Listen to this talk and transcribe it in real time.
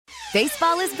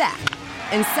Baseball is back,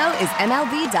 and so is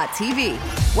MLB.tv.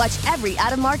 Watch every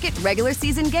out-of-market regular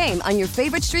season game on your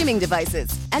favorite streaming devices,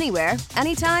 anywhere,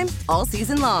 anytime, all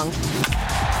season long.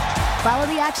 Follow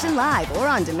the action live or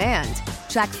on demand.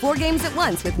 Track 4 games at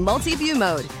once with multi-view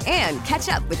mode and catch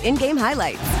up with in-game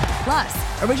highlights.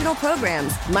 Plus, original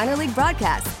programs, minor league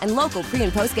broadcasts, and local pre-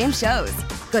 and post-game shows.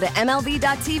 Go to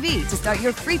MLB.tv to start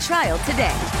your free trial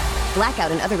today.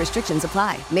 Blackout and other restrictions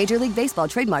apply. Major League Baseball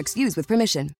trademarks used with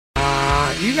permission.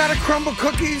 You got a crumble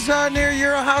cookies near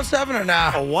your house, Evan, or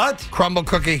not? A what? Crumble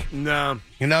cookie. No.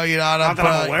 You know you're not Not that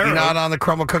I'm aware you're of. not on the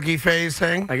crumble cookie phase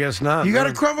thing? I guess not. You got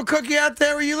no. a crumble cookie out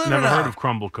there where you live? Never or not? heard of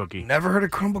crumble cookie. Never heard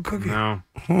of crumble cookie? No.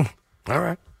 All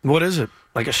right. What is it?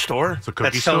 Like a store? It's a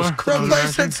cookie that sells store? So a cookies?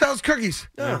 place that sells cookies.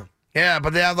 Yeah. Yeah,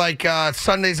 but they have like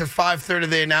Sundays at 5:30.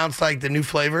 They announce like the new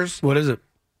flavors. What is it?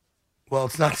 Well,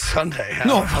 it's not Sunday.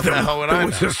 No, How the hell would I it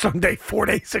was know? a Sunday 4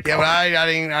 days ago. Yeah, but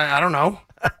I don't know.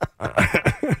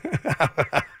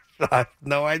 I have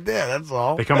no idea. That's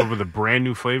all. They come up with a brand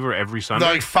new flavor every Sunday.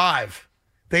 They're like 5.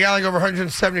 They got like over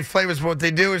 170 flavors. But what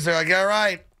they do is they're like, all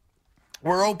right,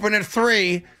 we're open at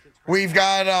 3. We've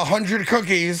got 100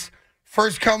 cookies.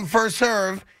 First come, first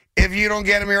serve. If you don't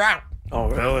get them, you're out. Oh,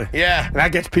 really? Yeah.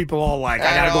 That gets people all like,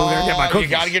 I got to go there and get my cookies.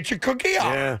 You got to get your cookie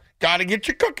on. Yeah. Got to get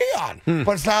your cookie on.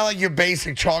 But it's not like your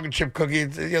basic chocolate chip cookie.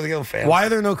 It's a little fancy. Why are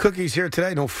there no cookies here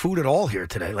today? No food at all here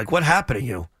today? Like, what happened to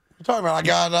you? I'm talking about? I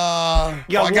got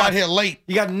You got I got what? here late.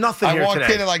 You got nothing I here walked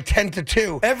today. in at like 10 to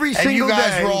 2. Every and single you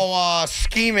guys day. were all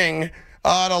scheming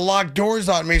to lock doors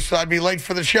on me so I'd be late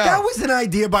for the show. That was an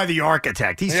idea by the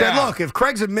architect. He said, Yeah. look, if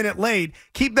Craig's a minute late,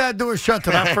 keep that door shut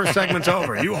till that first segment's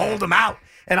over. You hold him out.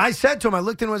 And I said to him, I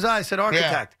looked into his eye, I said,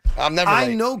 architect, I'm never I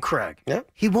late. know Craig. Yeah.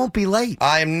 He won't be late.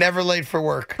 I am never late for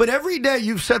work. But every day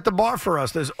you've set the bar for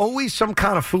us. There's always some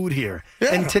kind of food here.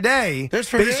 Yeah. And today, There's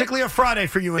for basically a Friday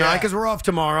for you and I Yeah. because we're off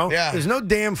tomorrow. Yeah. There's no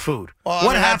damn food. Well,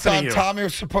 What I mean, happened that's to on you? Tommy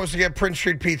was supposed to get Prince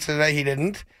Street Pizza today. He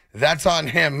didn't. That's on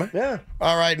him. Yeah.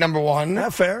 All right, number 1.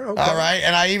 Not fair. Okay. All right,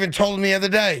 and I even told him the other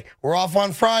day, we're off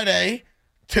on Friday.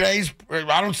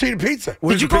 I don't see the pizza.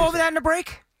 Did you go over that in the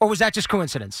break? Or was that just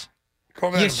coincidence? Go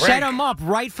over there You to break. set him up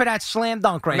right for that slam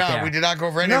dunk right No, there. we did not go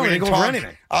over anything. No, we we didn't didn't go over talk.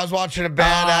 anything. I was watching a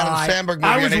bad Adam Sandberg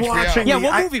movie I was on HBO. watching- Yeah,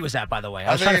 what I- movie was that, by the way? I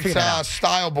I was trying to think figure it's that out.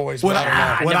 Style Boys. What But I don't know.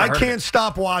 I what never I heard can't of it.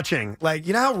 stop watching, like,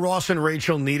 you know how Ross and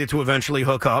Rachel needed to eventually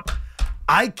hook up?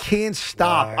 I can't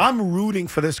stop. Why? I'm rooting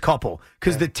for this couple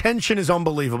because the tension is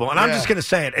unbelievable. And I'm Yeah. just going to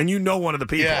say it, and you know one of the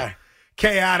people. Yeah.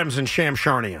 Kay Adams and Sham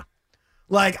Charania.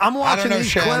 Like, I'm I watching don't know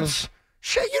these Shams.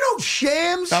 clips. You know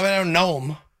Shams? I mean, I don't know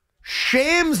him.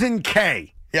 Shams and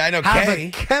Kay Yeah, I know have Kay.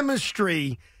 a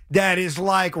chemistry that is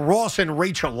like Ross and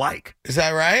Rachel like. Is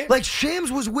that right? Like,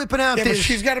 Shams was whipping out yeah, but this.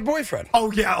 she's got a boyfriend.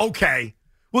 Oh, yeah, okay.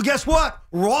 Well, guess what?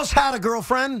 Ross had a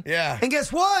girlfriend. Yeah. And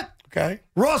guess what? Okay.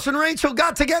 Ross and Rachel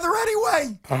got together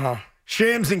anyway. Uh-huh.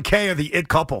 Shams and Kay are the it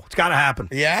couple. It's got to happen.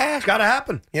 Yeah? It's got to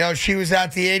happen. You know, she was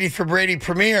at the 80 for Brady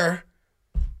premiere,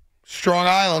 Strong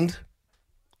Island.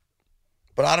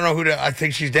 But I don't know I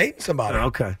think she's dating somebody.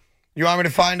 Okay. You want me to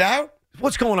find out?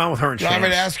 What's going on with her and You want Shams? me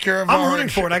to ask her? I'm rooting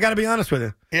for it. I got to be honest with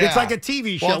you. Yeah. It's like a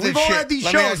TV show. Well, We've did all she- had these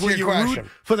let me shows ask where you you a root question.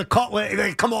 for the couple.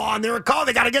 Come on, they're a couple.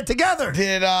 They got to get together.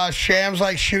 Did Shams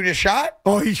like shoot a shot?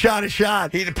 Oh, he shot a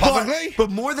shot. He did publicly?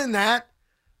 But more than that,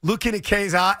 looking at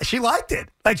Kay's eye, she liked it.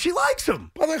 Like, she likes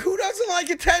him. But like, who doesn't like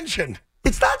attention?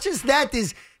 It's not just that.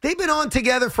 They've been on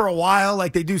together for a while.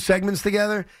 Like, they do segments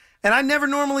together. And I never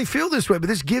normally feel this way, but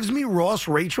this gives me Ross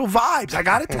Rachel vibes. I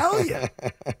got to tell you.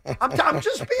 I'm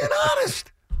just being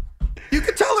honest. You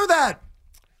can tell her that.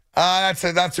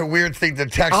 That's a weird thing to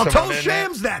text I'll someone. tell isn't it?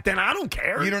 Shams that, then I don't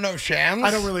care. You don't know Shams?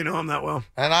 I don't really know him that well.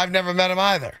 And I've never met him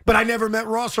either. But I never met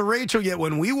Ross or Rachel yet.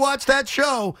 When we watched that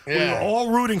show, we Yeah. were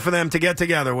all rooting for them to get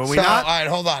together. Were we So, not? all right,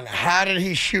 hold on. How did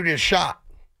he shoot his shot?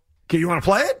 Okay, you want to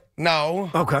play it?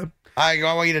 No. Okay. I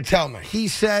want you to tell me. He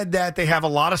said that they have a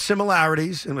lot of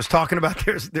similarities and was talking about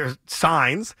their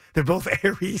signs. They're both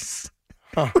Aries,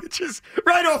 which is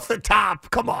right off the top.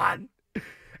 Come on.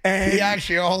 And He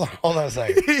actually, hold on a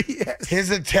second. yes. His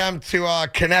attempt to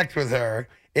connect with her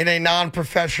in a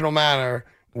non-professional manner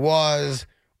was,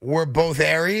 we're both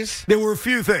Aries? There were a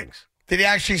few things. Did he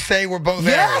actually say we're both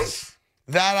Yes. Aries?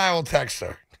 That I will text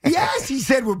her. Yes, he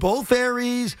said we're both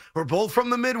Aries. We're both from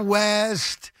the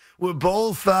Midwest. We're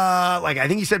both, I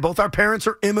think he said both our parents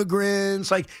are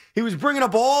immigrants. Like, he was bringing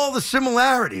up all the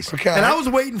similarities. Okay. And I was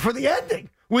waiting for the ending,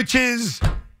 which is,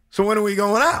 so when are we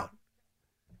going out?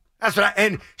 That's what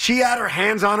and she had her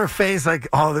hands on her face like,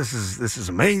 oh, this is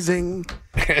amazing.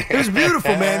 It was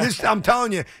beautiful, man. I'm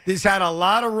telling you, this had a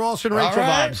lot of Ross and Rachel All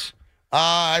right. vibes.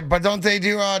 But don't they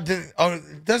do?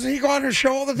 Doesn't he go on her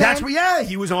show all the time? That's what. Yeah,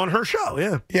 he was on her show.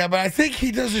 Yeah. Yeah, but I think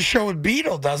he does a show with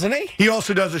Beetle, doesn't he? He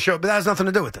also does a show, but that has nothing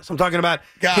to do with this. I'm talking about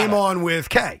Got him it. on with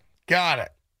Kay. Got it.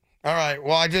 All right.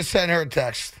 Well, I just sent her a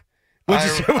text. What'd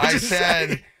you say? What'd I you said,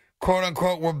 say? "quote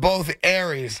unquote," we're both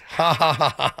Aries. Ha ha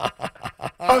ha ha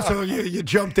ha. Oh, so you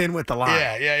jumped in with the line.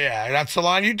 Yeah. That's the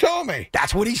line you told me.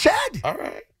 That's what he said. All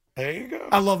right. There you go.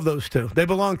 I love those two. They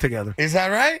belong together. Is that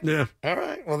right? Yeah. All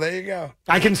right. Well, there you go.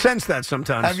 I can sense that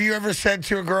sometimes. Have you ever said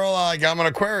to a girl, like, I'm an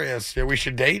Aquarius, yeah, we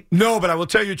should date? No, but I will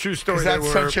tell you a true story. Is that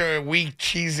such a weak,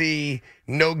 cheesy,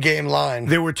 no-game line?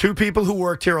 There were two people who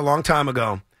worked here a long time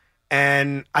ago,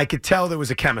 and I could tell there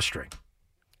was a chemistry.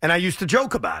 And I used to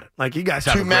joke about it. Like, you guys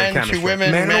have Two a men, great two chemistry.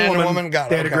 women, man and a woman, got it,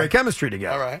 They had a okay. great chemistry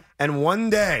together. All right. And one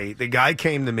day, the guy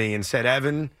came to me and said,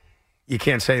 Evan, you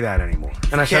can't say that anymore.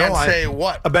 And I said, Can't say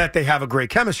what? I bet they have a great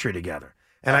chemistry together.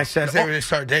 And I said, They would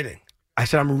start dating. I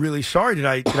said, I'm really sorry. Did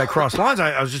I cross lines?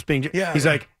 I was just being. Yeah, He's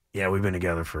yeah. like, yeah, we've been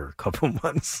together for a couple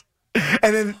months,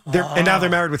 and then and now they're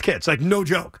married with kids. Like, no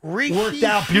joke, worked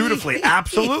out beautifully.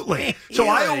 Absolutely. So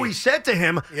I Really? always said to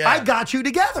him, Yeah. I got you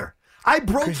together. I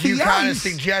broke Because the you kind of ice.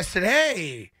 suggested,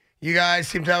 hey, you guys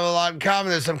seem to have a lot in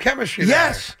common. There's some chemistry there.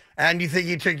 Yes. And you think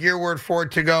he took your word for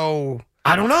it to go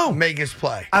I don't know. make his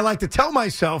play. I like to tell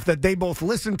myself that they both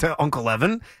listened to Uncle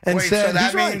Evan and Wait, said, so that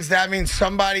he's means right.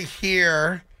 somebody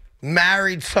here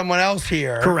married someone else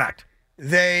here. Correct.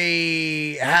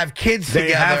 They have kids They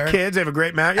together. have kids. They have a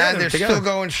great marriage. Yeah, and they're together. still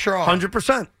going strong.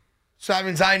 100%. So that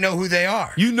means I know who they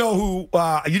are. You know who?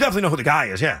 You definitely know who the guy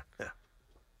is. Yeah.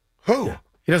 Who?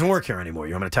 He doesn't work here anymore.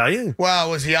 You want me to tell you? Well,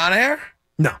 was he on air?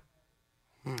 No.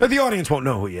 But the audience won't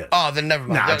know who he is. Oh, then never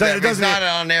mind. Nah, If it he's doesn't- not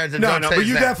on air. Then No, don't no, say but his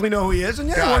you name. definitely know who he is, and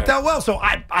yeah, Got it worked it. out well. So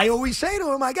I always say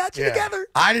to him, I got you Yeah. together.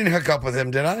 I didn't hook up with him,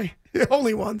 did I?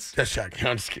 Only once. Just checking.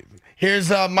 I'm just kidding.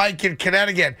 Here's Mike in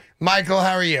Connecticut. Michael,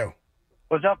 how are you?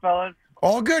 What's up, fellas?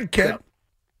 All good, kid.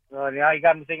 Now you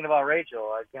got me thinking about Rachel.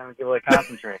 I can't really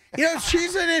concentrate. You know,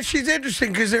 she's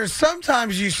interesting because there's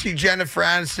sometimes you see Jennifer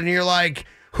Aniston and you're like,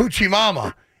 hoochie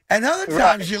mama. And other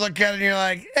times you look at it and you're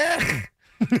like, eh.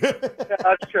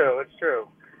 That's true. It's true.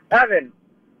 Evan,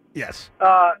 Yes. so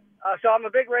I'm a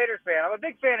big Raiders fan. I'm a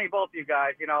big fan of both of you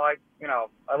guys.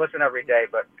 I listen every day.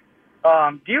 But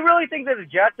do you really think that the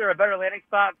Jets are a better landing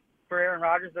spot for Aaron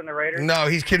Rodgers than the Raiders? No,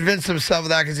 he's convinced himself of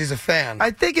that because he's a fan.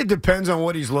 I think it depends on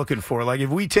what he's looking for. Like, if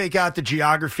we take out the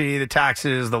geography, the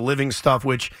taxes, the living stuff,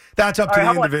 which that's up All to right,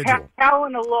 the how about individual.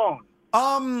 talent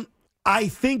alone? I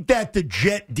think that the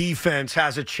Jet defense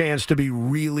has a chance to be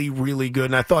really, really good.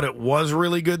 And I thought it was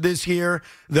really good this year,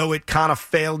 though it kind of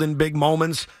failed in big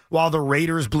moments while the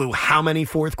Raiders blew how many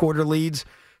fourth quarter leads?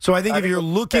 So I think if you're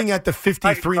looking at the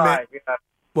 53 man, Five, yeah.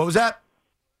 what was that?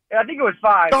 I think it was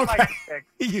 5. It might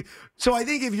be 6. Okay. So I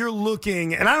think if you're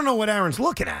looking, and I don't know what Aaron's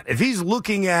looking at, if he's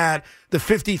looking at the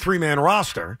 53-man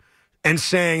roster and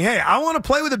saying, hey, I want to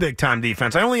play with a big-time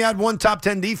defense. I only had one top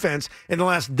 10 defense in the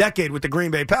last decade with the Green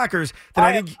Bay Packers, then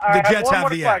I think I the have Jets one have more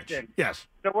the question. edge. Yes.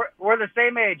 So we're the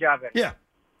same age of it. Yeah.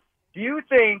 Do you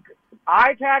think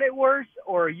I've had it worse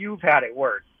or you've had it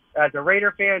worse as a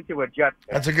Raider fan to a Jets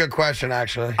fan? That's a good question,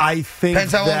 actually. I think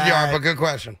Depends how old you are, that- but good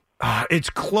question. It's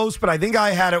close, but I think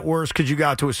I had it worse because you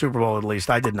got to a Super Bowl at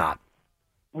least. I did not.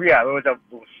 Yeah, it was a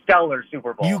stellar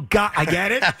Super Bowl. I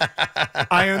get it.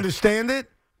 I understand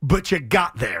it, but you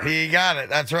got there. He got it.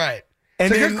 That's right. And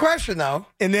It's a then- good question, though.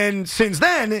 And then since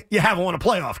then, you haven't won a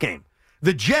playoff game.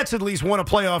 The Jets at least won a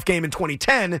playoff game in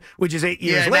 2010, which is 8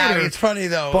 years Yeah, now, later. it's funny,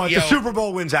 though. But Yo, the Super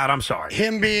Bowl wins out. I'm sorry.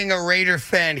 him being a Raider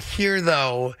fan here,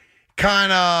 though,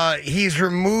 kind of, he's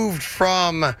removed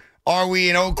from, are we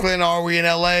in Oakland? Are we in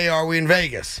L.A.? Are we in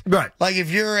Vegas? Right. Like,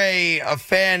 if you're a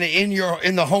fan in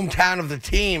the hometown of the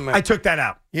team, I took that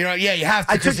out. you have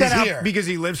to I took because that he's out here. because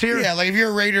he lives here. Yeah, like if you're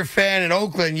a Raider fan in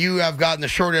Oakland, you have gotten the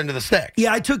short end of the stick.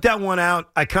 Yeah, I took that one out.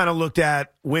 I kind of looked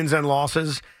at wins and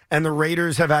losses, and the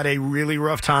Raiders have had a really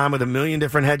rough time with a million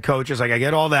different head coaches. Like, I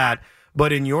get all that.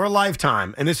 But in your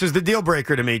lifetime, and this is the deal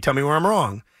breaker to me, tell me where I'm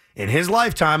wrong. In his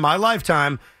lifetime, my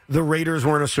lifetime, the Raiders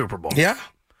were in a Super Bowl. Yeah.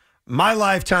 My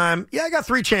lifetime, I got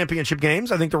 3 championship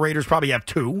games. I think the Raiders probably have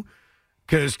 2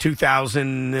 because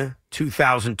 2000,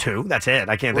 2002, that's it.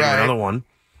 I can't think of Right. another one.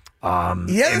 The in other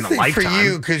the thing for lifetime.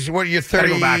 you, because what you're Gotta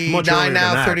go back much earlier 39 than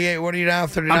now, that. 38. What are you now?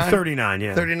 39. I'm 39,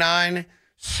 yeah. 39.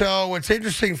 So what's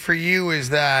interesting for you is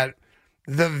that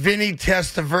the Vinny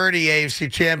Testaverde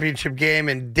AFC Championship game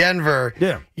in Denver.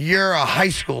 Yeah. You're a high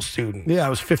school student. Yeah, I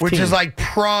was 15. Which is like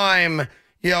prime.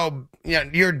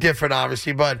 You're different,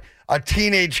 obviously, but a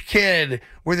teenage kid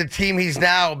with a team he's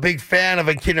now a big fan of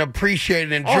and can appreciate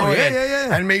and enjoy it,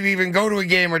 and maybe even go to a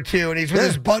game or two, and he's with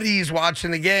his buddies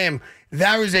watching the game.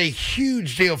 That was a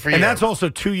huge deal for you. And that's also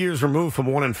 2 years removed from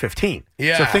 1-15.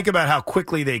 Yeah. So think about how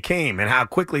quickly they came and how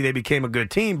quickly they became a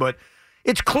good team. But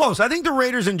it's close. I think the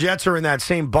Raiders and Jets are in that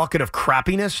same bucket of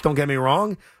crappiness, don't get me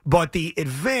wrong. But the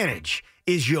advantage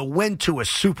is you went to a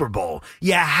Super Bowl.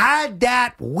 You had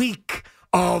that week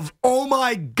of, oh,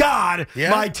 my God,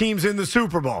 my team's in the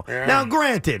Super Bowl. Yeah. Now,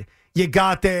 granted, you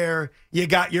got there, you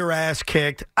got your ass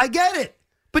kicked. I get it.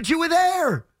 But you were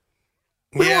there.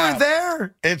 We weren't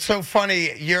there. It's so funny.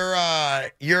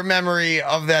 Your memory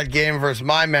of that game versus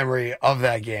my memory of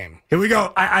that game. Here we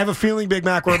go. I have a feeling, Big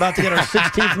Mac, we're about to get our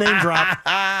 16th name drop.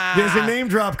 There's a name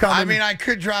drop coming. I mean, I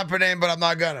could drop a name, but I'm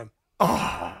not going to.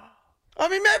 Oh. I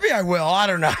mean, maybe I will. I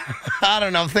don't know.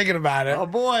 I'm thinking about it. Oh,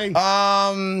 boy.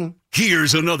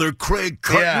 Here's another Craig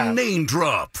Carton name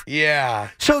drop.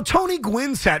 Yeah. So Tony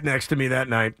Gwynn sat next to me that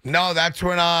night. No, that's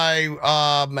when I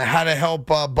had to help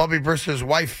Bubby Bristol's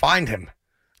wife find him.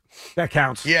 That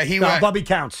counts. Yeah, Bubby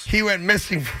counts. He went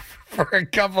missing for a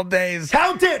couple days.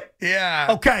 Count it. Yeah.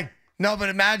 Okay. No, but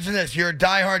imagine this. You're a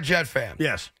diehard Jet fan.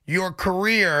 Yes. Your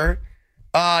career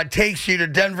takes you to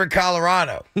Denver,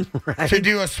 Colorado to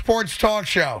do a sports talk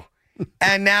show.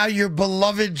 And now your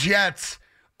beloved Jets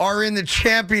are in the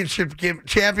championship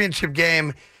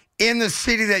game in the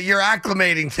city that you're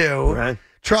acclimating to,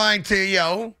 trying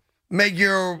to, make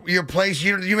your place.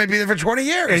 You may be there for 20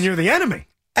 years. And you're the enemy.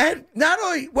 And not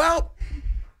only,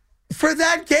 for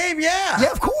that game, yeah,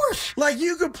 of course. Like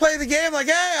you could play the game, like,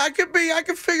 hey, I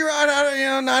could figure out how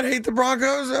to, not hate the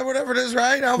Broncos, or whatever it is,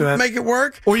 right? I'll make it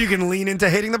work. Or you can lean into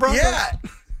hating the Broncos. Yeah.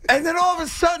 And then all of a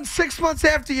sudden, 6 months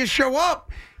after you show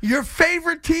up, your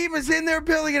favorite team is in their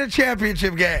building in a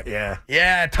championship game. Yeah.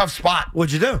 Yeah, tough spot.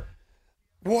 What'd you do?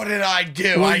 What did I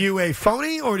do? Were you a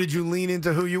phony, or did you lean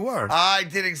into who you were? I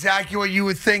did exactly what you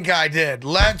would think I did.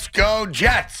 Let's go,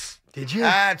 Jets. Did you?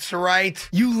 That's right.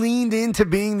 You leaned into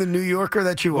being the New Yorker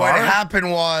that you are? What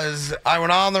happened was I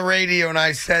went on the radio and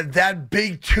I said, that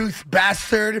big tooth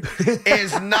bastard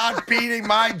is not beating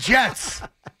my Jets.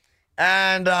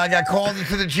 And I got called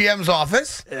into the GM's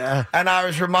office. Yeah. And I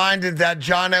was reminded that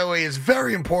John Elway is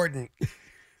very important.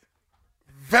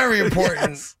 Very important.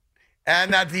 Yes.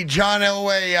 And that the John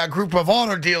Elway group of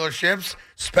auto dealerships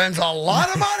spends a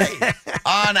lot of money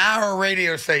on our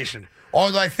radio station.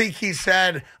 Although I think he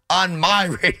said on my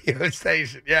radio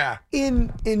station, yeah.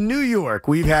 In New York,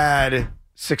 we've had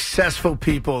successful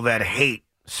people that hate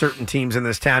certain teams in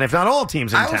this town, if not all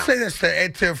teams in town. I will say this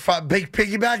to big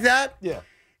piggyback that. Yeah.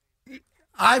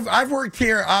 I've worked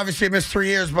here, obviously I missed 3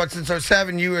 years, but since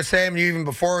 07, you were Sam, you even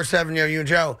before 07, you and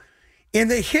Joe. In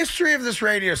the history of this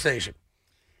radio station,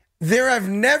 there have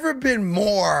never been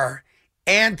more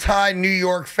anti-New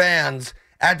York fans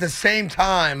at the same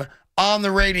time on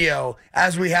the radio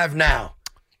as we have now.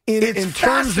 In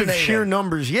terms of sheer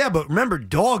numbers, yeah, but remember,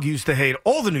 Dog used to hate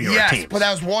all the New York teams. Yes, but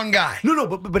that was one guy. No,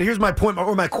 but here's my point,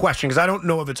 or my question, because I don't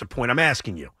know if it's a point. I'm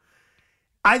asking you.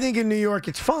 I think in New York,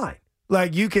 it's fine.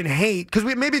 Like, you can hate, because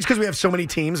maybe it's because we have so many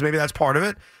teams. Maybe that's part of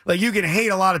it. Like, you can hate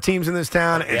a lot of teams in this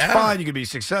town. It's fine. You can be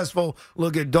successful.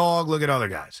 Look at Dog. Look at other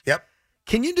guys. Yep.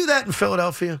 Can you do that in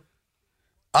Philadelphia?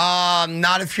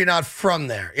 Not if you're not from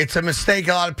there. It's a mistake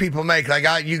a lot of people make.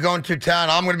 Like, you go into town,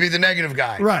 I'm going to be the negative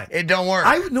guy. Right. It don't work.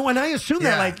 And I assume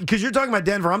that, like, because you're talking about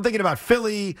Denver. I'm thinking about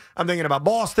Philly. I'm thinking about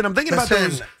Boston. I'm thinking about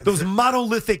those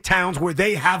monolithic towns where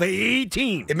they have a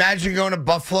team. Imagine going to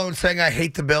Buffalo and saying, I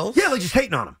hate the Bills. Yeah, like just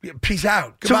hating on them. Peace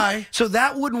out. Goodbye. So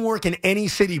that wouldn't work in any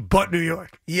city but New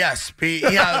York. Yes.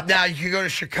 Now, you could go to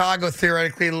Chicago,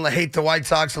 theoretically, and hate the White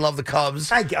Sox and love the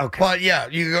Cubs. Okay. But, yeah,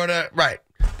 you could go to, right.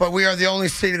 But we are the only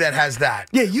city that has that.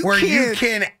 Yeah, you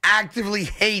can actively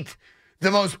hate the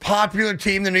most popular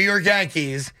team, the New York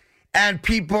Yankees, and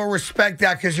people respect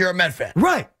that because you're a Met fan.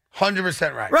 Right.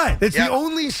 100% right. Right. It's the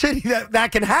only city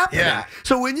that can happen. Yeah.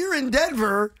 So when you're in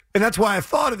Denver, and that's why I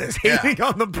thought of this, hating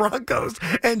on the Broncos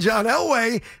and John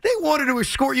Elway, they wanted to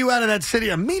escort you out of that city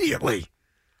immediately.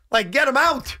 Like, get them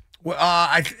out. Well,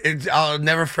 I'll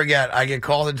never forget. I get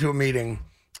called into a meeting,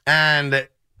 and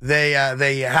they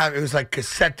have, it was like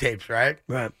cassette tapes, right?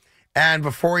 Right. And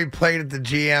before he played it, the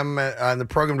GM and the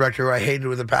program director, who I hated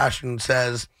with a passion,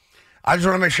 says, I just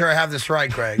want to make sure I have this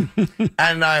right, Greg.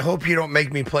 And I hope you don't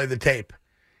make me play the tape.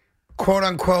 Quote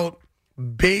unquote,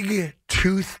 big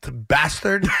toothed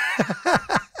bastard.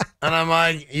 And I'm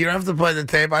like, you don't have to play the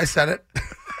tape. I said it.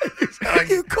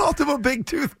 You called him a big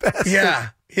tooth bastard.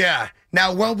 Yeah.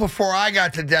 Now, well before I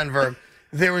got to Denver,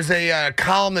 there was a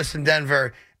columnist in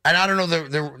Denver, and I don't know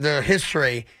the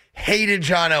history, hated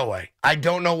John Elway. I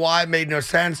don't know why. It made no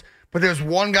sense. but there's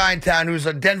one guy in town who's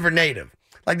a Denver native,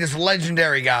 like this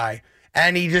legendary guy,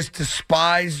 and he just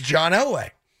despised John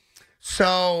Elway.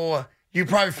 So you're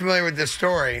probably familiar with this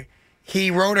story.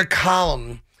 He wrote a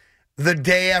column the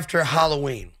day after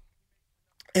Halloween,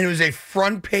 and it was a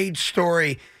front page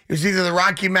story. It was either the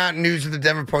Rocky Mountain News or the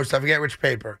Denver Post. I forget which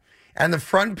paper. And the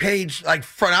front page,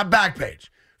 not back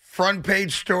page, front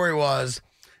page story was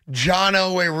John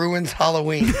Elway ruins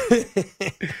Halloween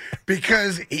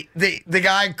because the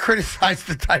guy criticized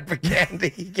the type of candy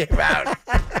he gave out.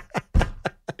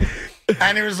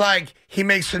 And it was like, he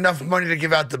makes enough money to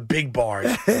give out the big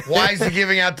bars. Why is he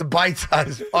giving out the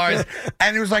bite-sized bars?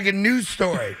 And it was like a news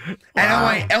story.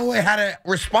 And Elway had to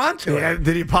respond to it.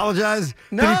 Did he apologize?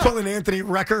 No. Did he pull an Anthony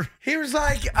Recker? He was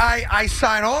like, I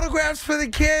sign autographs for the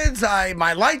kids.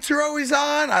 My lights are always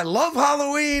on. I love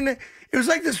Halloween. It was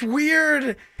like this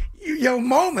weird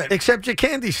moment. Except your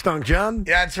candy stunk, John.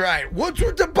 Yeah, that's right. What's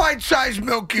with the bite-sized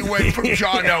Milky Way from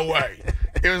John Elway?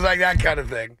 It was like that kind of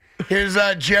thing. Here's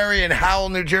Jerry in Howell,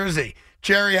 New Jersey.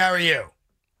 Jerry, how are you?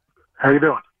 How you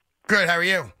doing? Good. How are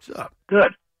you? What's up?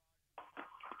 Good.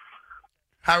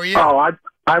 How are you? Oh,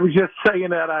 I was just saying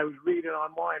that I was reading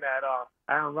online that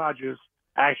Aaron Rodgers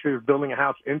actually is building a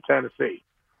house in Tennessee.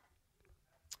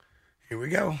 Here we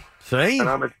go. See?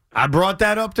 And I brought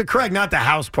that up to Craig, not the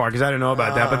house part, because I didn't know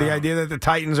about that, but the idea that the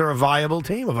Titans are a viable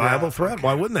team, a viable threat.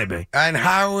 Why wouldn't they be? And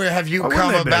how have you Why come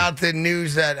wouldn't they be? about the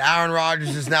news that Aaron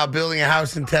Rodgers is now building a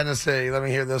house in Tennessee? Let me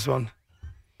hear this one.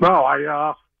 No, I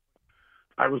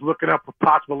was looking up for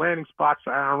possible landing spots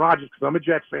for Aaron Rodgers because I'm a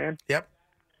Jets fan. Yep.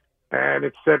 And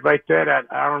it said right there that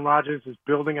Aaron Rodgers is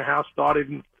building a house started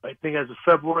in, I think, as of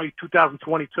February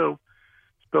 2022.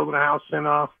 He's building a house in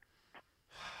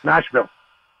Nashville.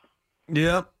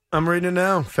 Yep. I'm reading it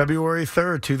now. February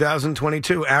 3rd,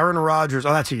 2022. Aaron Rodgers.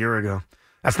 Oh, that's a year ago.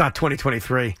 That's not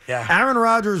 2023. Yeah. Aaron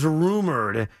Rodgers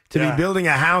rumored to be building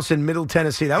a house in Middle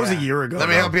Tennessee. That was a year ago. Let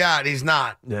me help you out. He's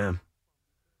not. Yeah.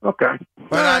 Okay.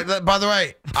 But by the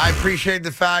way, I appreciate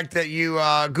the fact that you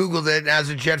Googled it. As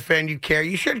a Jet fan, you care.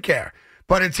 You should care.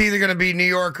 But it's either going to be New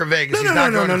York or Vegas.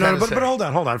 No. But hold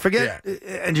on. Forget.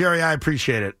 And Jerry, I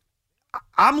appreciate it.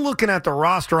 I'm looking at the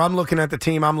roster. I'm looking at the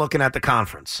team. I'm looking at the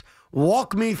conference.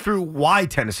 Walk me through why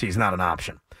Tennessee is not an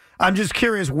option. I'm just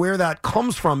curious where that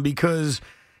comes from because,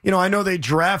 I know they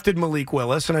drafted Malik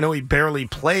Willis, and I know he barely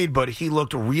played, but he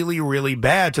looked really, really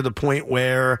bad to the point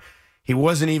where he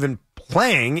wasn't even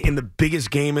playing in the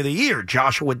biggest game of the year.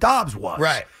 Joshua Dobbs was.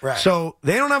 Right. So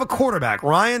they don't have a quarterback.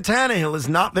 Ryan Tannehill is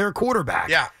not their quarterback.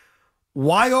 Yeah.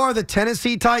 Why are the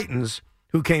Tennessee Titans,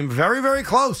 who came very, very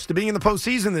close to being in the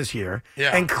postseason this year,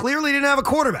 and clearly didn't have a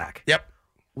quarterback? Yep.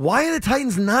 Why are the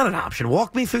Titans not an option?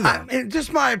 Walk me through that.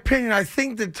 Just my opinion, I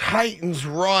think the Titans'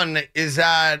 run is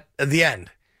at the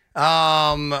end.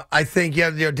 I think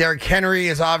Derrick Henry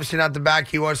is obviously not the back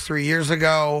he was 3 years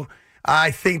ago.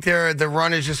 I think the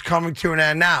run is just coming to an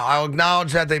end now. I'll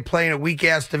acknowledge that they play in a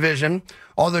weak-ass division,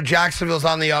 although Jacksonville's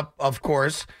on the up, of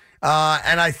course.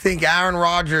 And I think Aaron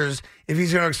Rodgers, if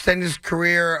he's going to extend his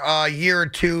career a year or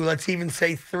two, let's even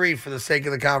say 3 for the sake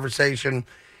of the conversation,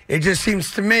 it just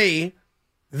seems to me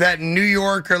that New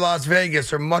York or Las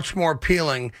Vegas are much more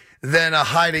appealing than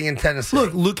hiding in Tennessee.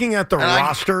 Look, looking at the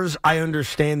rosters, I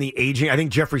understand the aging. I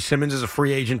think Jeffrey Simmons is a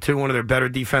free agent, too, one of their better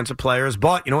defensive players.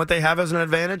 But you know what they have as an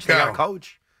advantage? They got a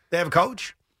coach. They have a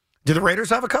coach. Do the Raiders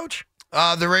have a coach?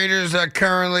 The Raiders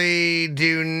currently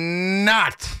do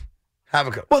not have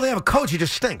a coach. Well, they have a coach. He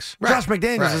just stinks. Right. Josh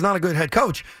McDaniels is not a good head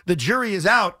coach. The jury is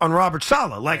out on Robert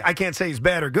Saleh. I can't say he's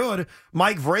bad or good.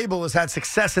 Mike Vrabel has had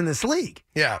success in this league.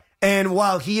 Yeah. And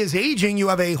while he is aging, you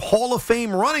have a Hall of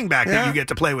Fame running back that you get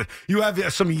to play with. You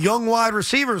have some young wide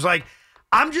receivers. I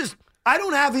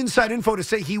don't have inside info to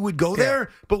say he would go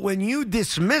there, but when you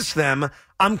dismiss them,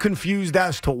 I'm confused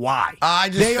as to why. I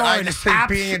just think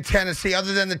being in Tennessee,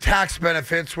 other than the tax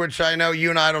benefits, which I know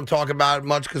you and I don't talk about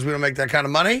much because we don't make that kind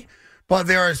of money, but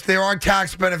there are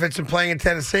tax benefits in playing in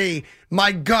Tennessee.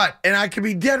 My gut, and I could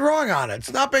be dead wrong on it,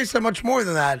 it's not based on much more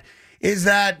than that, is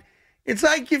that it's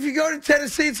like if you go to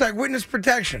Tennessee, it's like witness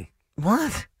protection.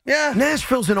 What? Yeah.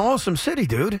 Nashville's an awesome city,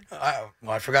 dude.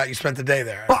 I forgot you spent the day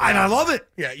there. And I love it.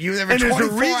 Yeah, you there for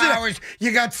 24 hours.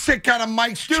 You got sick out of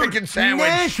Mike's chicken sandwich.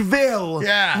 Nashville,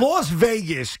 Las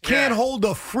Vegas can't hold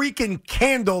a freaking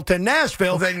candle to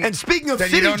Nashville. And speaking of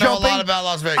city you don't jumping, know a lot about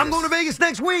Las Vegas. I'm going to Vegas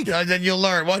next week. Then you'll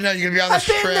learn. Well, no, you're going to be on the I've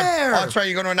strip. been there. Oh, that's right.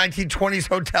 You're going to a 1920s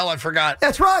hotel. I forgot.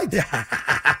 That's right.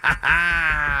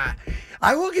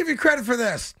 I will give you credit for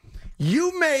this.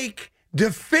 You make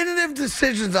definitive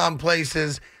decisions on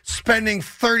places spending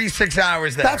 36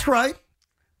 hours there. That's right.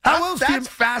 That's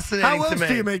fascinating How to else me.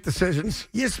 do you make decisions?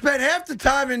 You spend half the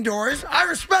time indoors. I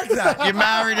respect that. You're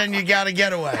married and you got a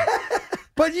getaway.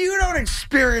 But you don't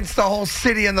experience the whole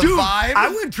city and the vibe. I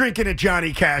went drinking at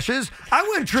Johnny Cash's. I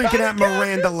went drinking at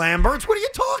Miranda Lambert's. What are you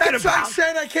talking That's about? like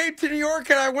saying I came to New York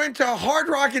and I went to Hard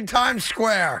Rock in Times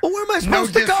Square. Well, where am I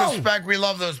supposed to go? No disrespect. We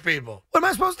love those people. Where am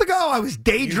I supposed to go? I was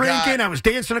day You drinking. got- I was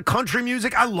dancing to country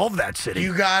music. I love that city.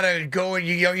 You got to go and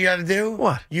you know what you got to do?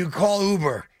 What? You call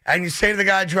Uber and you say to the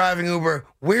guy driving Uber,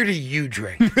 where do you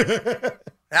drink?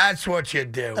 That's what you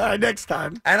do. All right, next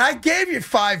time. And I gave you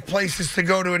 5 places to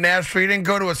go to in Nashville. You didn't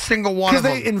go to a single one of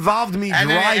Because them. they involved me And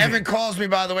then driving. Evan calls me,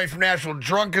 by the way, from Nashville,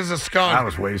 drunk as a skunk. I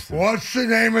was wasted. What's the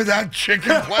name of that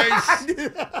chicken place?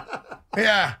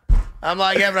 Yeah. I'm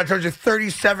like, Evan, I told you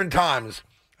 37 times.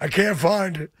 I can't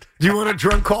find it. Do you want a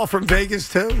drunk call from Vegas,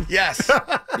 too? Yes.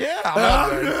 Yeah,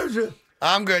 I'm good.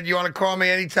 I'm good. You want to call me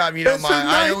anytime. You don't It's mind.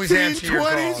 a I always answer your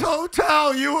 1920s calls.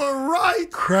 hotel. You were right.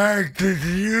 Craig, did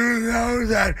you know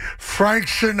that Frank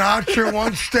Sinatra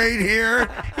once stayed here?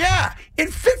 Yeah,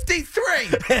 in 53.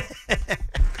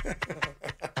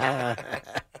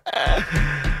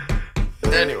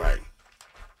 Anyway,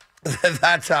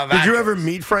 that's how that Did you goes. ever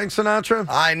meet Frank Sinatra?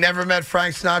 I never met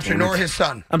Frank Sinatra nor his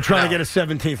son. I'm trying No. to get a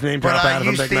 17th name But drop I out of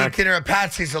him, used Big to eat Mac. dinner at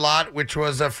Patsy's a lot, which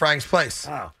was Frank's place.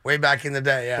 Oh. Way back in the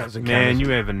day, yeah. Man, you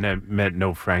haven't met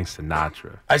no Frank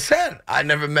Sinatra. I said I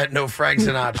never met no Frank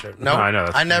Sinatra. No, I know,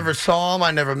 that's I never saw him.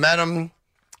 I never met him.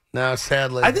 No,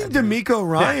 sadly. I think D'Amico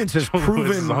Ryans has This is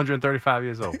proven. 135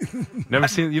 years old. Never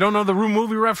seen. You don't know the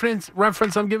movie reference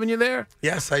I'm giving you there?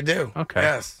 Yes, I do. Okay.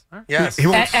 Yes. Yes. He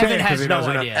won't say Evan it 'cause has he no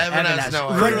doesn't know. idea. Evan has no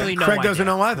idea. literally no Craig idea. doesn't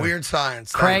know either. Weird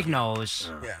science. Craig Thank you. knows.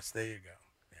 Yes, there you go.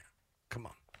 Yeah. Come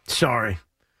on. Sorry.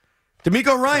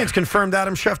 D'Amico Ryans confirmed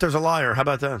Adam Schefter's a liar. How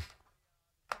about that?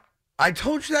 I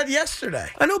told you that yesterday.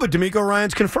 I know, but D'Amico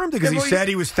Ryans confirmed it because Yeah, well, he said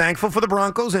he was thankful for the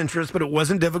Broncos' interest, but it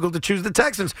wasn't difficult to choose the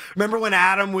Texans. Remember when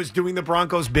Adam was doing the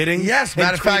Broncos bidding? Yes, and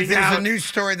matter of fact, tweeting there's a out- news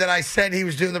story that I said he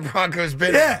was doing the Broncos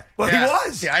bidding. Yeah, well, he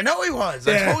was. Yeah, I know he was.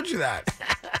 Yeah. I told you that.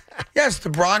 Yes,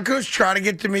 the Broncos try to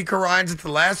get D'Amico Ryans at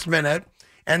the last minute,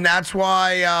 and that's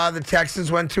why the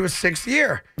Texans went to a 6th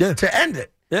year to end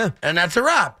it. Yeah. And that's a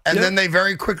wrap. And Yeah. then they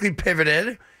very quickly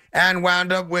pivoted and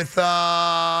wound up with your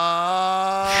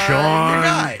Sean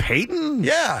guy. Payton?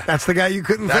 Yeah. That's the guy you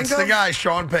couldn't That's think the of? guy,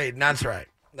 Sean Payton. That's right.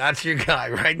 That's your guy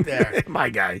right there. My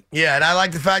guy. Yeah, and I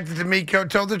like the fact that D'Amico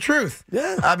told the truth.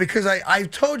 Yeah. Because I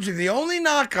told you the only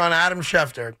knock on Adam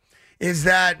Schefter is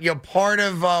that part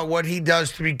of what he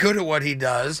does to be good at what he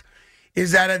does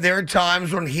is that there are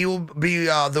times when he will be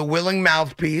the willing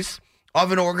mouthpiece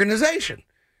of an organization.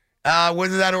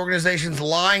 Whether that organization's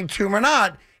lying to him or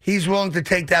not, he's willing to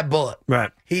take that bullet.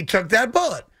 Right. He took that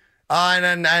bullet.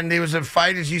 And there was a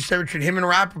fight, as you said, between him and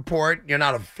Rappaport.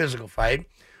 Not a physical fight,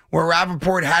 where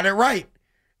Rappaport had it right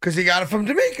because he got it from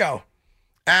D'Amico.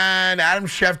 And Adam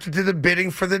Schefter did the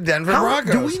bidding for the Denver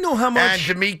Broncos. do we know how much-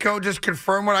 And D'Amico just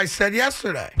confirmed what I said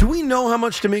yesterday. Do we know how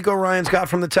much D'Amico Ryans got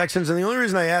from the Texans? And the only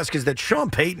reason I ask is that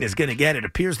Sean Payton is going to get, it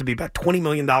appears to be about $20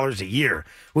 million a year,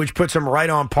 which puts him right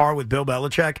on par with Bill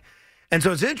Belichick. And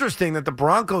so it's interesting that the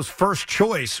Broncos' first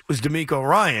choice was D'Amico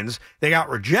Ryans. They got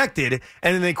rejected,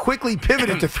 and then they quickly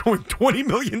pivoted to throwing $20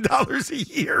 million a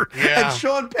year at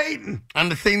Sean Payton. And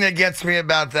the thing that gets me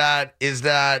about that is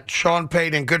that Sean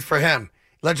Payton, good for him.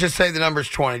 Let's just say the number's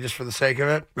 20, just for the sake of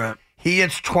it. Right. He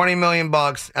gets $20 million,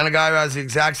 and a guy who has the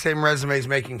exact same resume is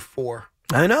making $4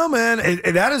 million. I know, man.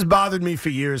 That has bothered me for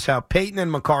years, how Payton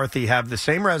and McCarthy have the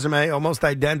same resume, almost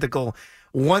identical.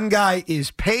 One guy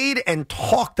is paid and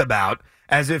talked about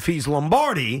as if he's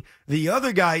Lombardi. The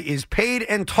other guy is paid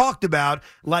and talked about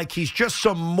like he's just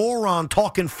some moron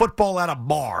talking football at a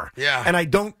bar. Yeah. And I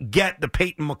don't get the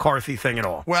Payton McCarthy thing at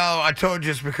all. Well, I told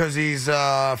you it's because he's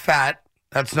fat.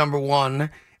 That's number one.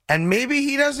 And maybe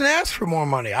he doesn't ask for more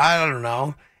money. I don't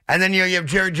know. And then you have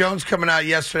Jerry Jones coming out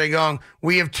yesterday going,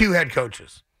 we have 2 head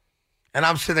coaches. And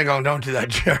I'm sitting there going, don't do that,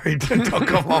 Jerry. Don't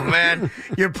come on, man.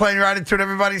 You're playing right into what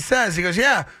everybody says. He goes,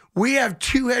 yeah, we have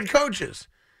 2 head coaches.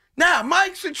 Now,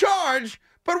 Mike's in charge,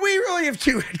 but we really have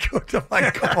 2 head coaches. I'm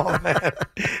like, come on, man.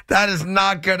 That is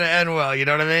not going to end well. You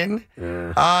know what I mean?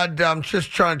 Yeah. I'm just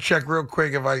trying to check real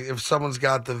quick if someone's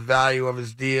got the value of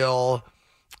his deal.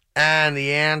 And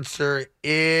the answer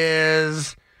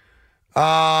is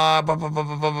no.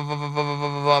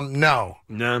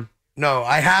 No. No,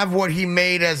 I have what he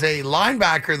made as a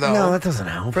linebacker, though. No, that doesn't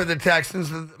help. For the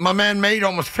Texans. My man made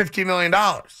almost $50 million.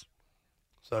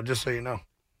 So just so you know.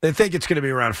 They think it's going to be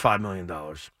around $5 million.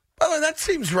 That's By the way, that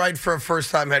seems right for a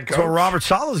first-time head coach. what Robert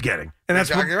Saleh's getting. And that's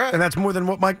Exactly right. And that's more than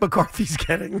what Mike McCarthy's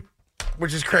getting.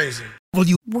 which is crazy.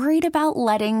 Worried about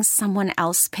letting someone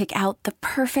else pick out the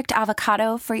perfect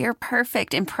avocado for your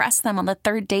perfect impress them on the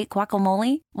third date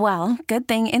guacamole? Well, good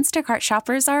thing Instacart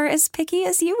shoppers are as picky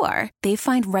as you are. They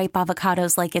find ripe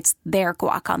avocados like it's their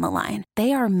guac on the line.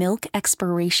 They are milk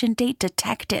expiration date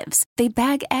detectives. They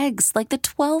bag eggs like the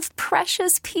 12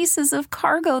 precious pieces of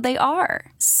cargo they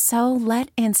are. So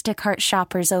let Instacart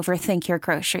shoppers overthink your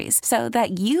groceries so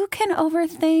that you can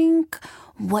overthink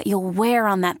what you'll wear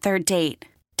on that third date.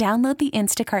 Download the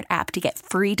Instacart app to get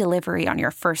free delivery on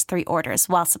your first 3 orders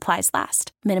while supplies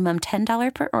last. Minimum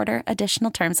 $10 per order.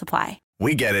 Additional terms apply.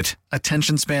 We get it.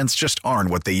 Attention spans just aren't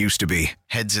what they used to be.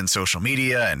 Heads in social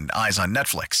media and eyes on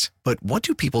Netflix. But what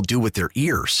do people do with their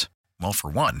ears? Well, for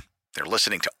one, they're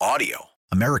listening to audio.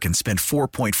 Americans spend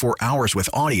 4.4 hours with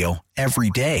audio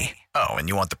every day. Oh, and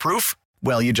you want the proof?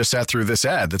 Well, you just sat through this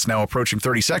ad that's now approaching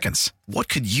 30 seconds. What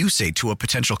could you say to a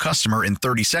potential customer in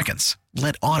 30 seconds?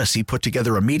 Let Odyssey put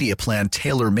together a media plan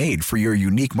tailor-made for your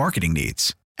unique marketing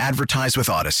needs. Advertise with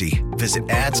Odyssey. Visit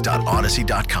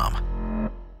ads.odyssey.com.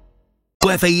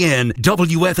 WFAN,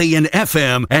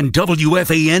 WFAN-FM, and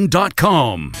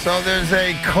WFAN.com. So there's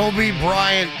a Kobe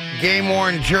Bryant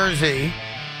game-worn jersey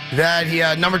that he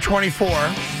number 24,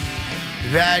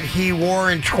 that he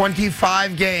wore in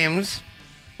 25 games.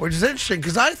 Which is interesting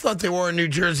because I thought they wore a new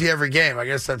jersey every game. I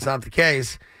guess that's not the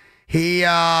case. He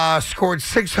scored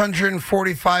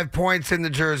 645 points in the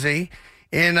jersey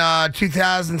in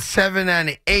 2007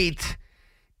 and 8,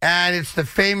 and it's the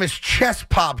famous chest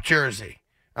pop jersey.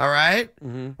 All right?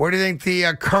 Mm-hmm. What do you think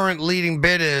the current leading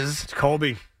bid is? It's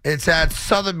Kobe. It's at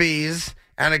Sotheby's,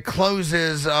 and it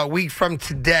closes a week from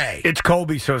today. It's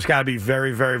Kobe, so it's got to be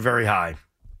very, very, very high.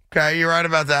 Okay, you're right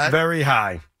about that. Very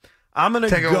high. I'm going to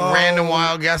take a random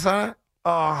wild guess on it.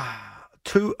 1,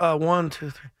 2,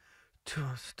 3, 2.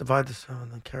 Let's divide the 7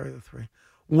 and then carry the 3.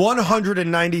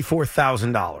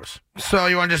 $194,000. So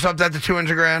you want to just up that to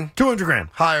 $200,000? $200,000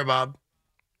 higher, Bob.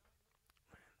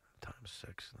 Times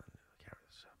 6. Then carry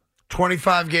the 7.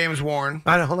 25 games worn.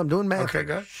 I know. Hold on. I'm doing math. Okay,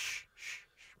 good.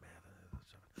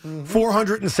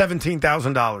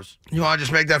 $417,000. You want to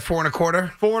just make that 4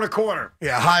 1/4? 4 1/4.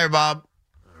 Yeah, higher, Bob.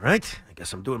 All right. I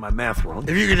guess I'm doing my math wrong.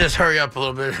 If you could just hurry up a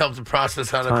little bit, it helps the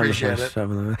process out. I appreciate it.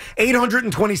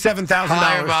 $827,000.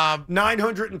 Higher, Bob.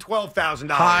 $912,000.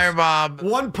 Higher, Bob.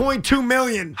 $1.2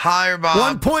 million. Higher,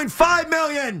 Bob. $1.5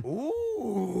 million.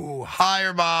 Ooh,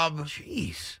 higher, Bob.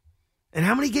 Jeez. And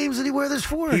how many games did he wear this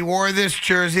for? He wore this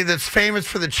jersey that's famous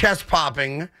for the chest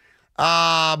popping,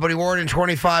 but he wore it in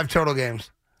 25 total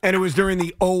games. And it was during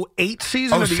the 08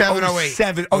 season? 07, 08.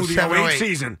 The 08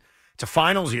 season. It's a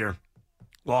finals year.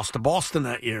 Lost to Boston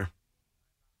that year.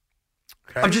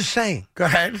 Okay. I'm just saying. Go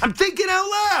ahead. I'm thinking out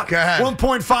loud. Go ahead.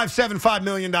 $1.575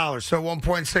 million. So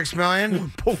 $1.6 million?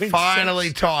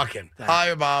 Finally talking.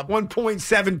 Higher, Bob.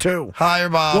 1.72. Higher,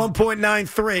 Bob.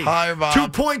 1.93. Higher, Bob.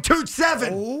 2.27.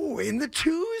 Oh, in the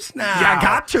twos now. Yeah, I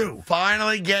got to.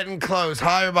 Finally getting close.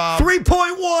 Higher, Bob.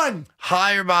 3.1.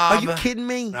 Higher, Bob. Are you kidding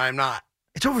me? No, I'm not.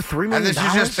 It's over $3 million. And this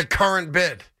is just the current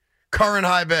bid. Current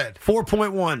high bid.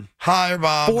 4.1. Higher,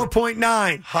 Bob.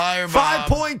 4.9. Higher, Bob.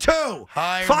 5.2.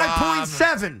 Higher,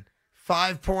 5.7.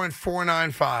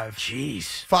 5.495.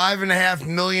 Jeez. $5.5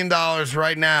 million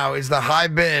right now is the high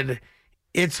bid.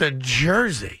 It's a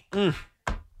jersey. You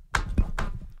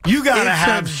gotta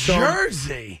have some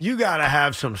jersey. You gotta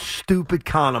have some stupid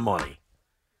kind of money.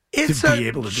 It's to be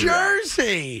able to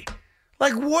jersey.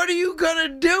 Like, what are you going to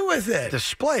do with it?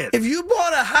 Display it. If you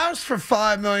bought a house for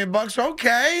 $5 million,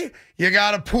 okay. You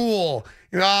got a pool.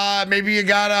 Maybe you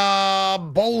got a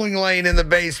bowling lane in the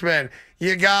basement.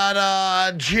 You got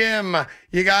a gym.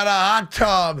 You got a hot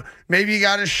tub. Maybe you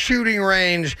got a shooting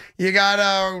range. You got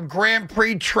a Grand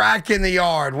Prix track in the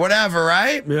yard. Whatever,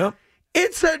 right? Yeah.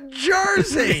 It's a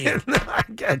jersey. I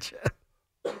get you.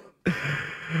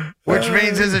 Which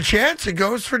means there's a chance it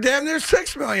goes for damn near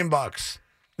 $6 million.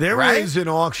 There was an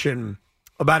auction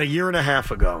about a year and a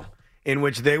half ago in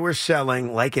which they were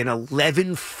selling like an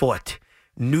 11-foot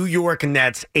New York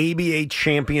Nets ABA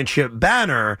championship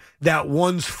banner that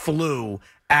once flew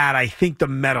at, I think, the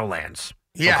Meadowlands.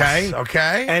 Yes.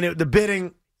 Okay. And the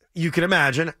bidding, you can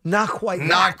imagine, not quite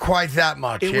that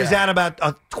much. It was at about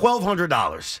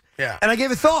 $1,200. Yeah. And I gave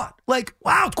it thought. Like,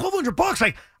 wow, $1,200.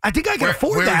 Like, I think I can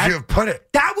afford that. Where would you have put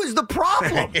it? That was the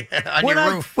problem. On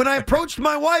your roof. When I approached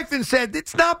my wife and said,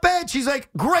 it's not bad, she's like,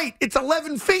 great, it's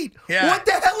 11 feet. Yeah. What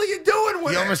the hell are you doing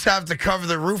with it? You almost have to cover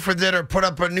the roof with it or put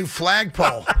up a new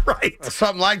flagpole. Right. Or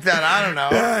something like that. I don't know.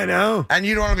 Yeah, I know. And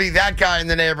you don't want to be that guy in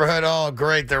the neighborhood. Oh,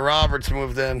 great, the Roberts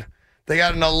moved in. They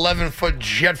got an 11-foot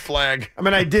jet flag. I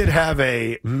mean, I did have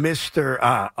a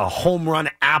a home run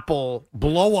apple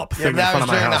blow up thing in that front was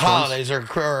of my during the house. holidays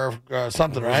or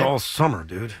something, It was right? all summer,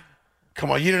 dude. Come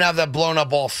on, you didn't have that blown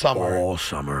up all summer. All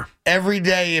summer. Every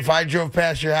day, if I drove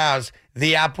past your house,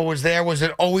 the apple was there. Was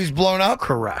it always blown up?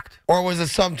 Correct. Or was it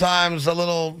sometimes a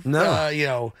little,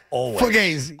 Always.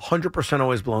 fugazi? 100%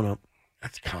 always blown up.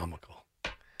 That's comical.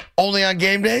 Only on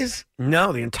game days?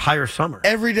 No, the entire summer.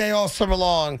 Every day, all summer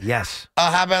long. Yes.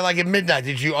 How about like at midnight?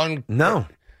 Did you No.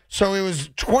 So it was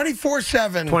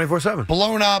 24/7. 24/7.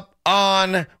 Blown up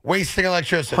on wasting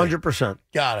electricity. 100%.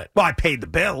 Got it. Well, I paid the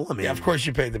bill. I mean, Yeah, of course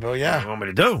you paid the bill. what do Yeah. you want me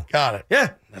to do? Got it.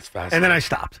 Yeah. That's fascinating. And then I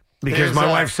stopped because There's, my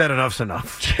wife said enough's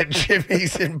enough.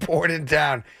 Jimmy's in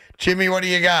Bordentown. Jimmy, what do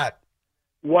you got?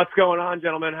 What's going on,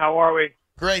 gentlemen? How are we?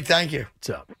 Great, thank you. What's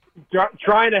up?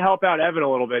 Trying to help out Evan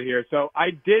a little bit here. So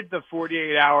I did the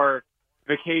 48-hour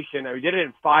vacation. We did it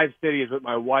in 5 cities with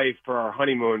my wife for our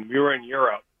honeymoon. We were in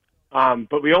Europe,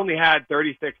 but we only had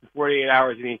 36 to 48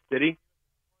 hours in each city.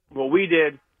 What we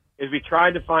did is we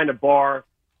tried to find a bar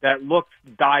that looked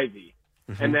divey,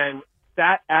 and then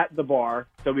sat at the bar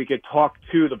so we could talk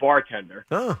to the bartender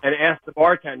and ask the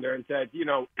bartender and said,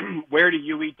 where do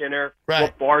you eat dinner? Right.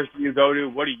 What bars do you go to?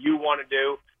 What do you want to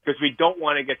do? Because we don't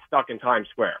want to get stuck in Times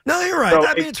Square. No, you're right. So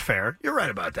I mean, it's fair. You're right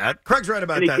about that. Craig's right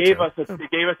about and that. he gave too. us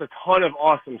a ton of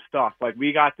awesome stuff. Like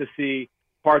we got to see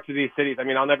parts of these cities. I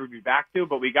mean, I'll never be back to,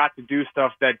 but we got to do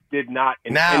stuff that did not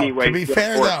in any way. To be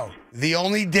fair, though, the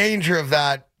only danger of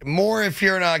that, more if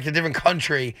you're in like a different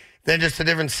country than just a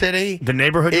different city. The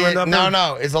neighborhood you end up in?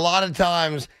 No, is a lot of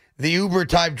times the Uber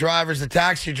type drivers, the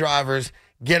taxi drivers,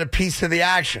 get a piece of the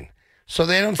action. So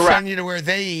they don't send you to where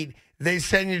they eat. They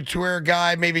send you to where a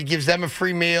guy maybe gives them a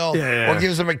free meal or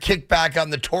gives them a kickback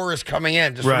on the tourists coming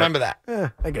in. Just remember that. Yeah,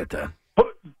 I get that.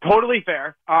 Totally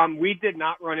fair. We did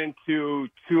not run into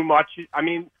too much. I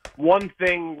mean, one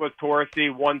thing was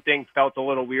touristy. One thing felt a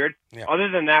little weird. Yeah. Other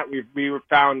than that, we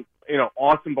found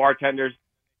awesome bartenders.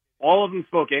 All of them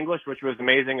spoke English, which was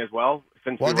amazing as well.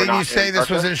 Since Well, didn't you say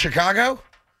this was in Chicago?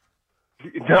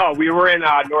 No, we were in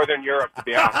Northern Europe, to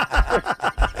be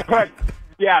honest. But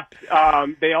yes,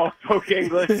 they all spoke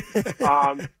English.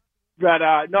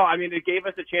 But no, I mean, it gave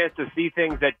us a chance to see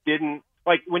things that didn't.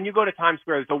 Like, when you go to Times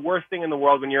Square, the worst thing in the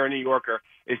world when you're a New Yorker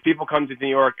is people come to New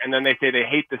York and then they say they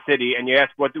hate the city, and you ask,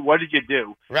 what did you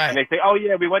do? Right. And they say, oh,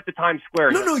 yeah, we went to Times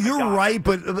Square. No, you're right,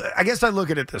 but I guess I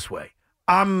look at it this way.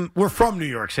 We're from New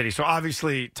York City, so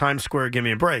obviously Times Square, give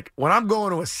me a break. When I'm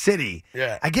going to a city,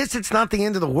 I guess it's not the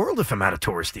end of the world if I'm at a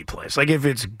touristy place. Like, if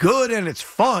it's good and it's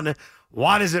fun,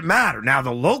 why does it matter? Now,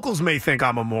 the locals may think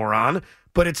I'm a moron,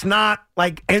 but it's not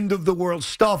like end of the world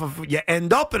stuff if you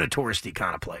end up in a touristy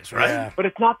kind of place, right? Yeah. But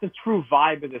it's not the true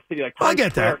vibe of the city. Like, Times I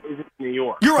get Square that. isn't New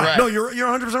York. You're right. No, you're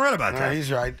 100% right about that.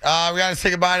 He's right. We got to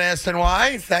say goodbye to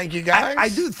SNY. Thank you, guys. I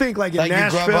do think, like, in Thank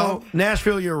you,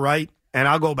 Nashville, you're right. And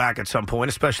I'll go back at some point,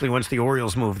 especially once the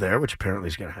Orioles move there, which apparently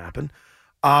is going to happen.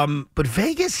 But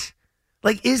Vegas,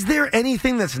 like, is there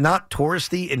anything that's not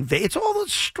touristy in Vegas? It's all the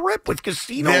strip with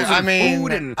casinos and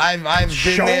food and I've been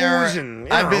shows there.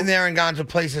 and, I've been there and gone to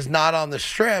places not on the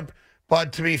strip.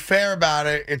 But to be fair about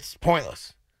it, it's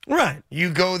pointless. Right. You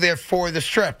go there for the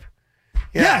strip.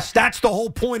 Yeah. Yes, that's the whole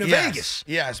point of Vegas.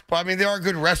 Yes, but I mean, there are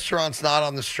good restaurants not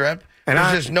on the strip. And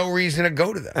There's just no reason to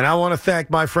go to them. And I want to thank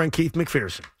my friend Keith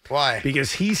McPherson. Why?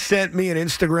 Because he sent me an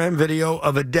Instagram video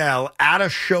of Adele at a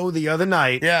show the other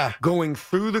night. Yeah. Going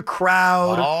through the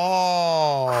crowd.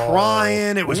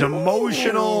 Crying. It was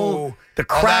emotional. The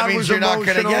crowd that means was you're emotional.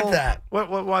 not going to get that. What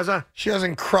was that? She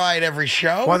doesn't cry at every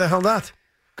show. Why the hell not?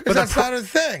 Because that's not a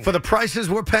thing. For the prices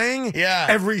we're paying? Yeah.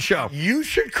 Every show. You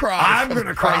should cry. I'm for going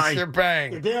to the price cry. You're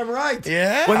paying. You're damn right.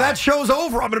 Yeah. When that show's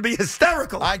over, I'm going to be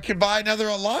hysterical. I could buy another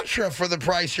Elantra for the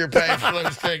price you're paying for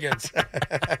those tickets.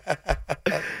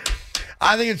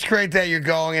 I think it's great that you're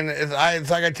going, and it's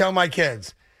like I tell my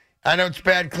kids. I know it's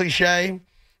bad cliche.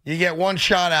 You get one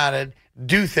shot at it.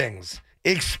 Do things.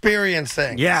 Experience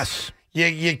things. Yes.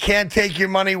 You can't take your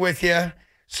money with you,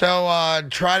 so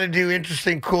try to do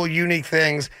interesting, cool, unique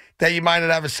things that you might not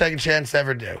have a second chance to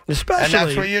ever do. Especially, and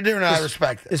that's what you're doing, and I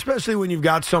respect it. Especially when you've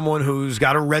got someone who's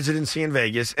got a residency in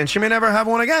Vegas, and she may never have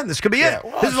one again. This could be it.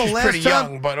 Well, This is the she's last pretty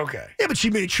time. young, but okay. Yeah, but she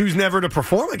may choose never to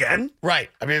perform again. Right.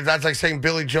 I mean, that's like saying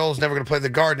Billy Joel's never going to play the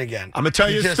Garden again. I'm going to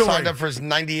tell you a He story. just signed up for his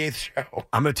 98th show.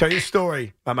 I'm going to tell you a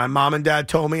story that my mom and dad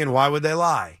told me, and why would they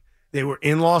lie? They were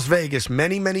in Las Vegas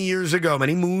many, many years ago,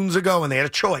 many moons ago, and they had a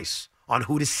choice on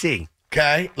who to see.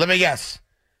 Okay, let me guess.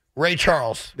 Ray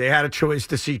Charles. They had a choice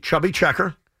to see Chubby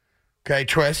Checker. Okay,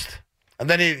 Twist. And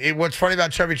then what's funny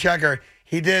about Chubby Checker,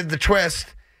 he did the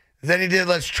Twist, then he did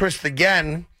Let's Twist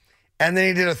Again, And then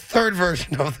he did a third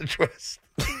version of the twist.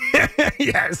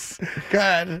 Yes. Go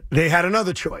ahead. They had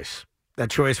another choice. That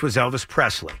choice was Elvis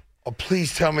Presley. Oh,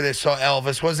 please tell me they saw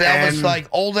Elvis. Was Elvis And like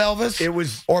old Elvis? It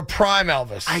was. Or prime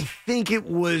Elvis? I think it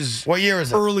was. What year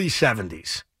is it? Early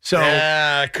 70s. So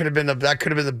yeah, that could have been the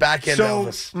back end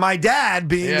Elvis. My dad,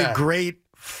 being the great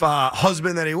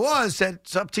husband that he was, said,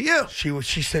 "It's up to you."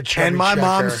 She said, "Chubby and my Checker."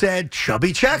 mom said,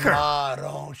 "Chubby Checker."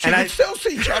 She can still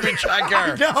see Chubby Checker.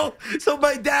 I know. So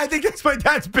my dad, I think that's my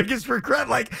dad's biggest regret.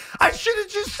 Like, I should have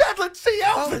just said, "Let's see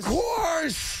Elvis." Of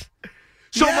course.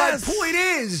 So Yes. my point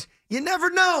is, you never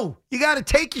know. You got to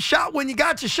take your shot when you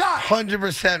got your shot.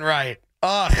 100% right.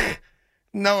 Ugh.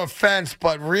 No offense,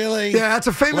 but really? Yeah, that's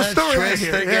a famous let's story right twist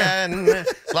here. again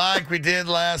like we did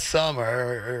last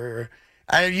summer.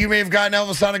 And you may have gotten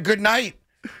Elvis on a good night.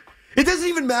 It doesn't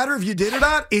even matter if you did or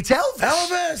not. It's Elvis.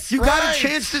 Elvis, You got right. a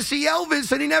chance to see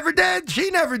Elvis, and he never did.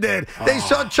 She never did. They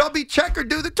saw Chubby Checker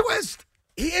do the twist.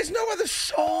 He has no other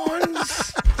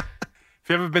songs. If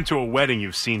you've ever been to a wedding,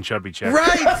 you've seen Chubby Checker.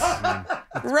 Right.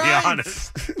 Be Right.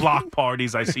 honest. Block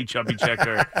parties, I see Chubby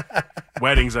Checker.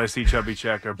 Weddings, I see Chubby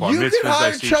Checker. Bar You mitzvahs, can hire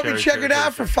I see Chubby Cherry Checker now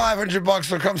for $500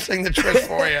 to come sing the twist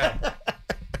for you.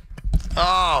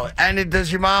 Oh, and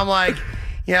does your mom like,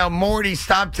 Morty,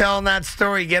 stop telling that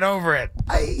story, get over it?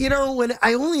 When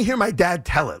I only hear my dad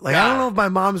tell it, I don't know if my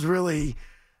mom's really.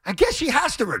 I guess she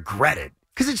has to regret it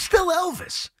because it's still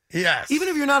Elvis. Yes. Even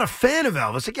if you're not a fan of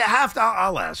Elvis, you have to.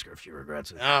 I'll ask her if she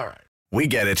regrets it. All right. We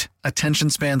get it. Attention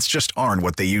spans just aren't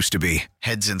what they used to be.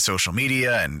 Heads in social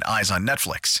media and eyes on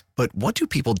Netflix. But what do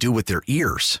people do with their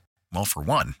ears? Well, for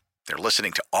one, they're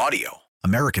listening to audio.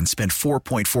 Americans spend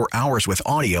 4.4 hours with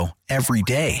audio every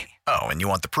day. Oh, and you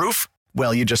want the proof?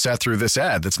 Well, you just sat through this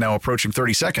ad that's now approaching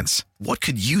 30 seconds. What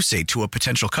could you say to a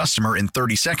potential customer in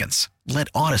 30 seconds? Let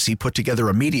Odyssey put together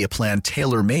a media plan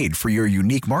tailor-made for your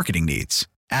unique marketing needs.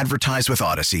 Advertise with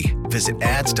Odyssey. Visit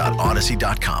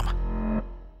ads.odyssey.com.